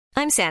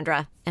I'm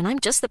Sandra, and I'm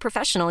just the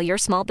professional your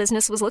small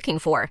business was looking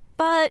for.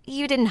 But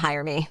you didn't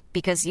hire me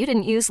because you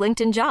didn't use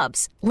LinkedIn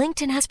Jobs.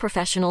 LinkedIn has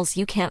professionals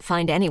you can't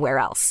find anywhere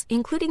else,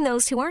 including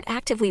those who aren't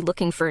actively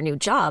looking for a new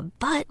job,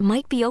 but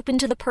might be open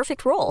to the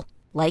perfect role,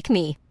 like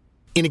me.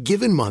 In a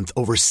given month,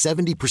 over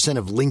 70%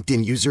 of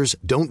LinkedIn users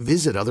don't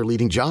visit other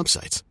leading job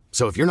sites.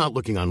 So if you're not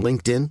looking on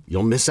LinkedIn,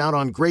 you'll miss out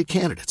on great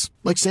candidates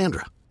like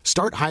Sandra.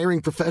 Start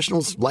hiring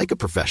professionals like a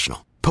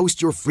professional.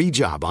 Post your free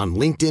job on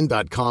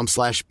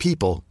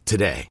linkedin.com/people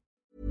today.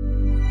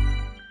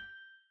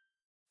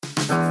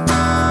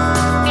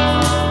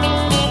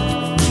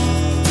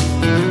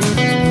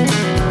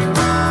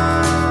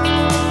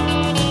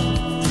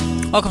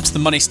 Welcome to the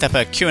Money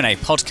Stepper Q&A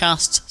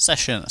podcast,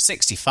 session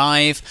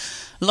 65,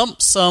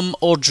 lump sum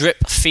or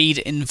drip feed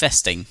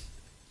investing.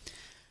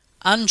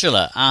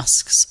 Angela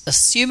asks,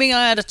 assuming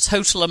I had a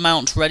total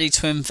amount ready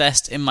to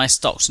invest in my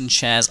stocks and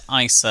shares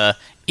ISA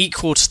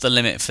equal to the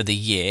limit for the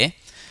year,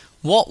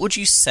 what would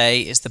you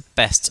say is the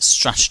best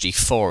strategy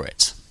for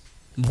it?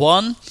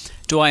 1.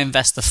 Do I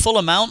invest the full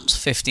amount,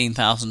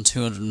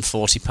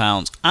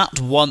 £15,240, at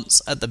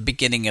once at the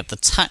beginning of the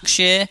tax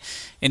year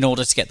in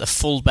order to get the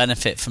full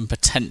benefit from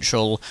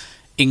potential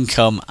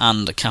income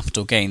and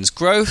capital gains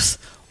growth?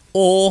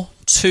 Or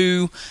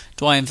 2.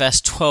 Do I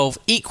invest 12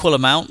 equal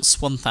amounts,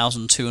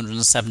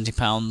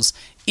 £1,270,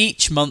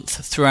 each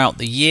month throughout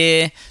the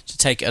year to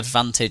take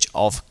advantage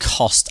of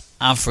cost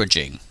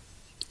averaging?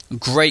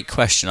 Great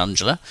question,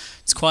 Angela.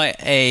 It's quite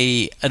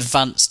a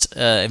advanced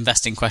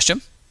investing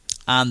question.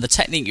 And the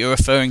technique you're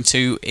referring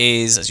to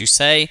is, as you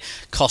say,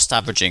 cost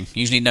averaging,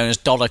 usually known as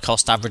dollar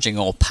cost averaging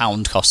or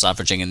pound cost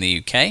averaging in the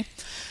UK.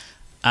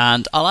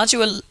 And I'll add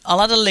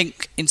a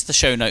link into the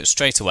show notes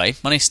straight away,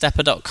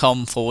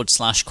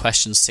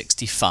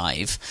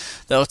 moneystepper.com/question65,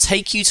 that will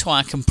take you to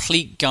our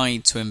complete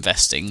guide to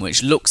investing,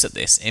 which looks at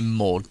this in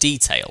more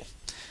detail.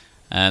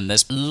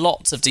 There's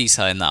lots of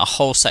detail in that, a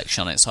whole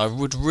section on it, so I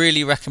would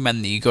really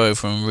recommend that you go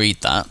over and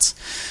read that.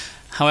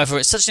 However,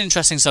 it's such an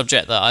interesting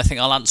subject that I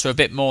think I'll answer a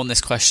bit more on this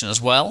question as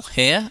well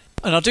here.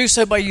 And I'll do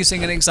so by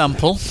using an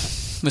example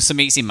with some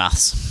easy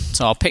maths.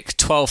 So I'll pick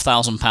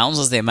 £12,000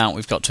 as the amount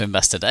we've got to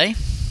invest today.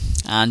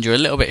 And you're a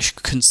little bit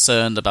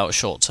concerned about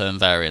short-term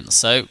variance.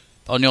 So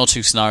on your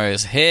two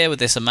scenarios here, with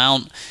this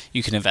amount,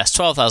 you can invest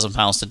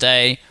 £12,000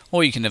 today,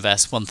 or you can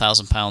invest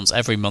 £1,000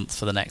 every month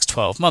for the next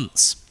 12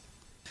 months.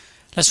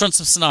 Let's run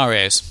some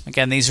scenarios.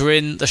 Again, these are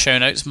in the show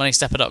notes,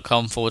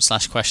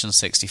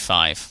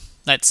 moneystepper.com/question65.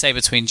 Let's say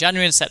between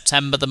January and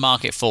September, the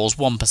market falls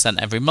 1%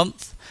 every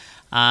month,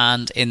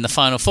 and in the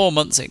final 4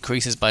 months, it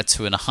increases by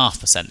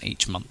 2.5%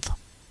 each month.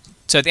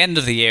 So at the end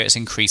of the year, it's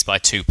increased by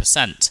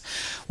 2%.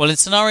 Well, in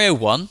scenario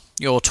 1,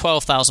 your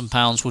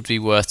 £12,000 would be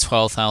worth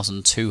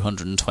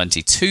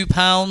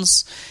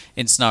 £12,222.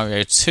 In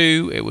scenario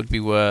 2, it would be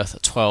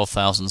worth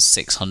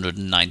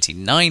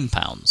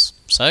 £12,699.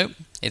 So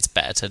it's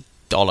better to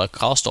dollar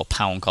cost or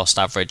pound cost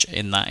average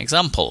in that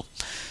example.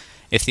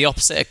 If the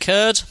opposite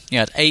occurred, you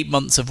had 8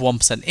 months of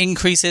 1%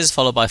 increases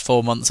followed by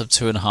 4 months of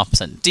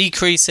 2.5%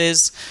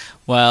 decreases.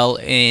 Well,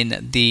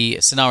 in the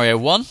scenario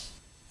 1,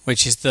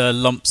 which is the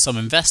lump sum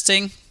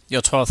investing,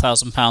 your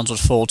 £12,000 would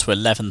fall to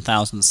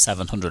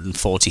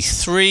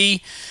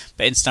 £11,743.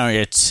 But in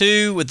scenario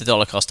 2, with the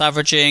dollar cost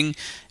averaging,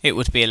 it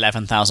would be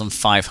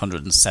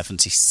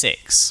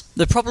 £11,576.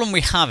 The problem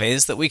we have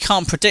is that we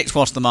can't predict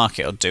what the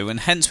market will do, and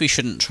hence we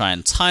shouldn't try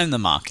and time the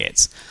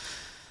market.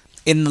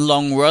 In the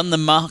long run, the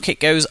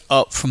market goes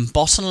up from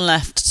bottom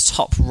left to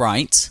top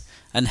right,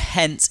 and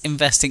hence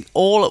investing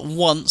all at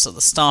once at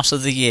the start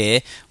of the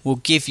year will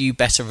give you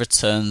better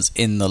returns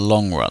in the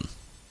long run.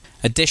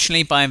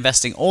 Additionally, by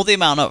investing all the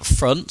amount up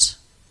front,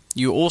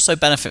 you also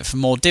benefit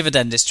from more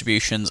dividend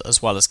distributions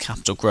as well as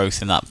capital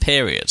growth in that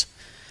period.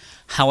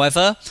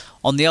 However,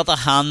 on the other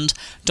hand,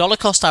 dollar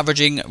cost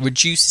averaging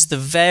reduces the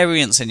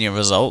variance in your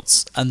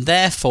results and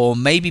therefore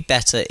may be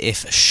better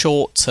if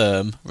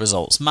short-term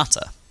results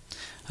matter.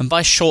 And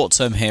by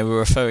short-term here, we're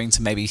referring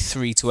to maybe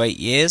 3 to 8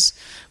 years,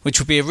 which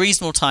would be a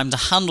reasonable time to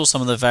handle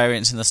some of the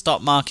variance in the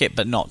stock market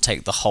but not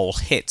take the whole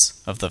hit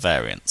of the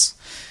variance.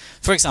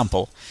 For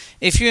example,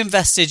 if you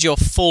invested your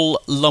full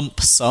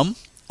lump sum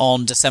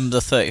on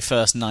December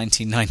 31st,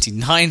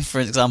 1999, for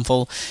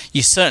example,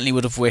 you certainly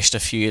would have wished a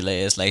few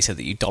years later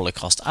that you dollar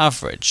cost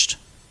averaged.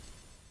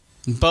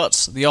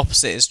 But the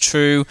opposite is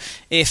true.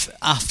 If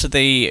after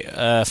the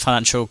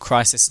financial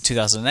crisis in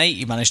 2008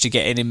 you managed to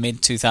get in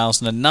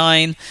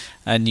mid-2009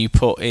 and you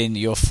put in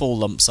your full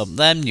lump sum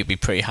then, you'd be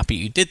pretty happy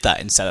you did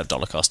that instead of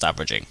dollar cost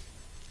averaging.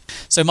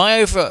 So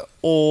my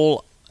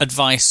overall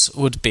advice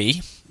would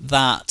be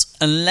that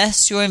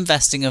unless you're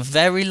investing a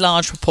very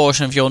large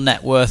proportion of your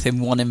net worth in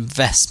one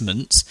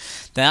investment,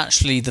 then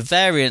actually the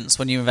variance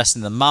when you invest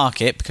in the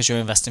market, because you're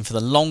investing for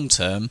the long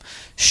term,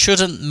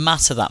 shouldn't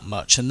matter that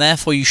much, and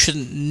therefore you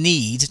shouldn't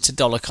need to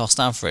dollar cost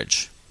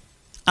average.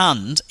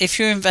 And if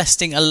you're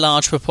investing a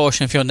large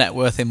proportion of your net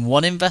worth in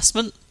one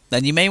investment,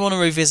 then you may want to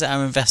revisit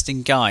our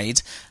investing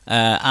guide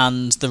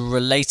and the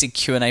related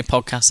Q&A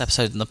podcast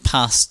episode in the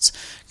past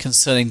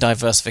concerning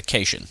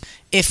diversification.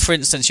 If, for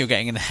instance, you're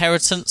getting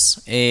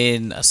inheritance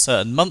in a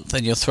certain month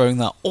and you're throwing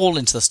that all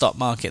into the stock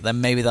market,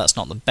 then maybe that's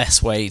not the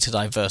best way to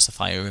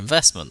diversify your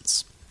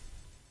investments.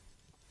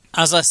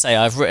 As I say,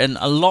 I've written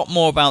a lot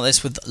more about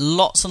this with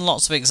lots and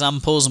lots of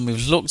examples, and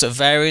we've looked at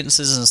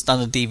variances and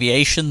standard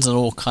deviations and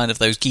all kind of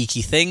those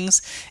geeky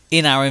things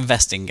in our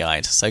investing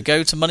guide. So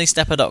go to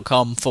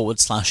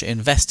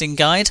moneystepper.com/investing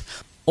guide,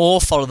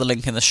 or follow the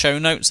link in the show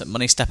notes at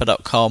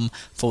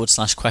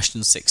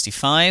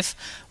moneystepper.com/question65,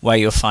 where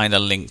you'll find a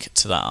link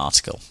to that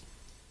article.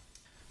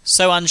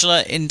 So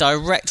Angela, in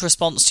direct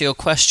response to your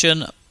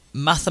question,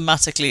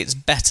 mathematically it's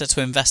better to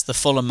invest the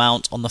full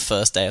amount on the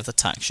first day of the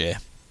tax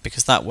year,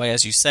 because that way,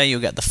 as you say,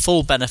 you'll get the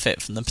full benefit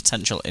from the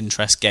potential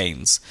interest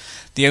gains.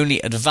 The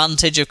only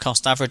advantage of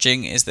cost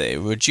averaging is that it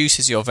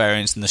reduces your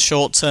variance in the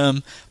short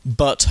term,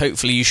 but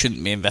hopefully you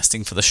shouldn't be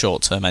investing for the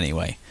short term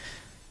anyway.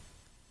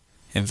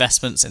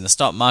 Investments in the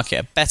stock market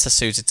are better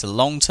suited to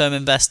long-term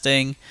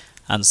investing,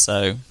 and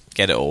so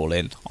get it all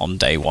in on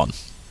day one.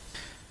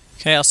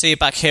 Okay, I'll see you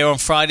back here on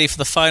Friday for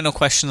the final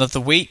question of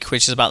the week,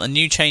 which is about the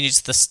new changes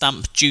to the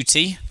stamp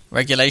duty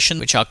regulation,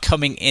 which are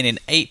coming in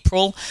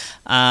April,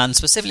 and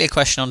specifically a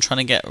question on trying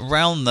to get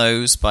around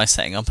those by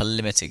setting up a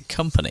limited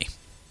company.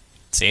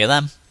 See you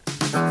then.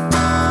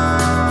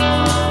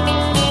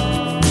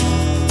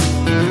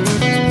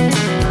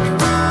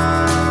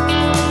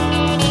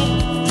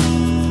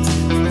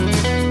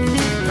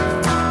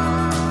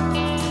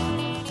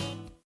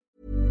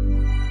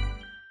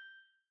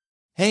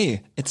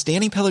 Hey, it's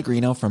Danny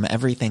Pellegrino from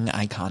Everything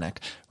Iconic.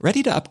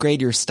 Ready to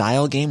upgrade your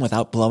style game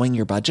without blowing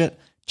your budget?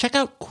 Check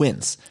out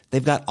Quince.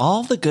 They've got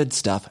all the good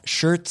stuff,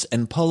 shirts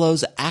and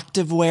polos,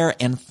 activewear,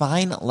 and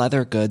fine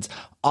leather goods,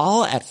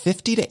 all at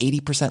 50 to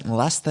 80%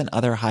 less than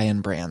other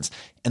high-end brands.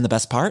 And the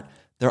best part?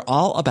 They're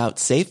all about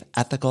safe,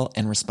 ethical,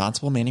 and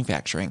responsible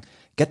manufacturing.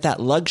 Get that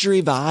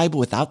luxury vibe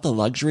without the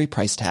luxury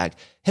price tag.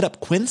 Hit up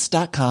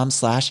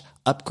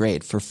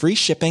quince.com/upgrade for free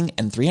shipping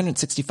and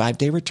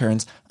 365-day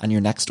returns on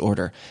your next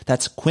order.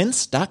 That's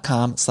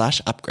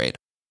quince.com/upgrade.